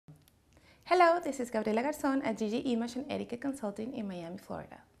Hello, this is Gabriela Garzon at GG Image and Etiquette Consulting in Miami,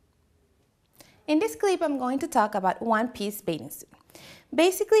 Florida. In this clip, I'm going to talk about one-piece bathing suit.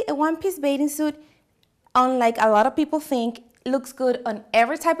 Basically, a one-piece bathing suit, unlike a lot of people think, looks good on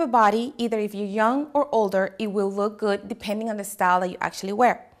every type of body. Either if you're young or older, it will look good depending on the style that you actually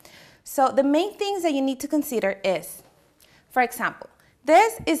wear. So the main things that you need to consider is, for example,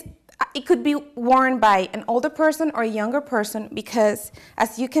 it could be worn by an older person or a younger person because,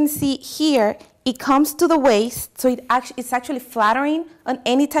 as you can see here, it comes to the waist, so it's actually flattering on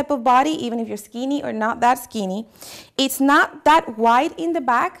any type of body, even if you're skinny or not that skinny. It's not that wide in the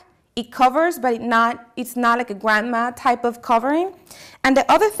back. It covers, but it's not like a grandma type of covering. And the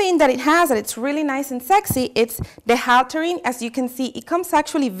other thing that it has that it's really nice and sexy, it's the haltering. As you can see, it comes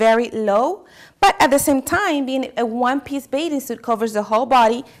actually very low, but at the same time, being a one-piece bathing suit covers the whole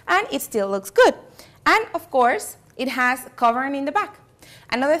body and it still looks good. And of course, it has covering in the back.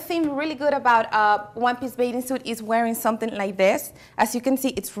 Another thing really good about a one-piece bathing suit is wearing something like this. As you can see,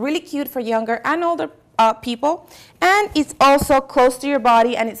 it's really cute for younger and older people, and it's also close to your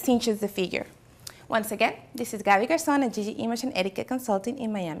body and it cinches the figure. Once again, this is Gabi Garzon at GG Image and Etiquette Consulting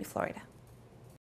in Miami, Florida.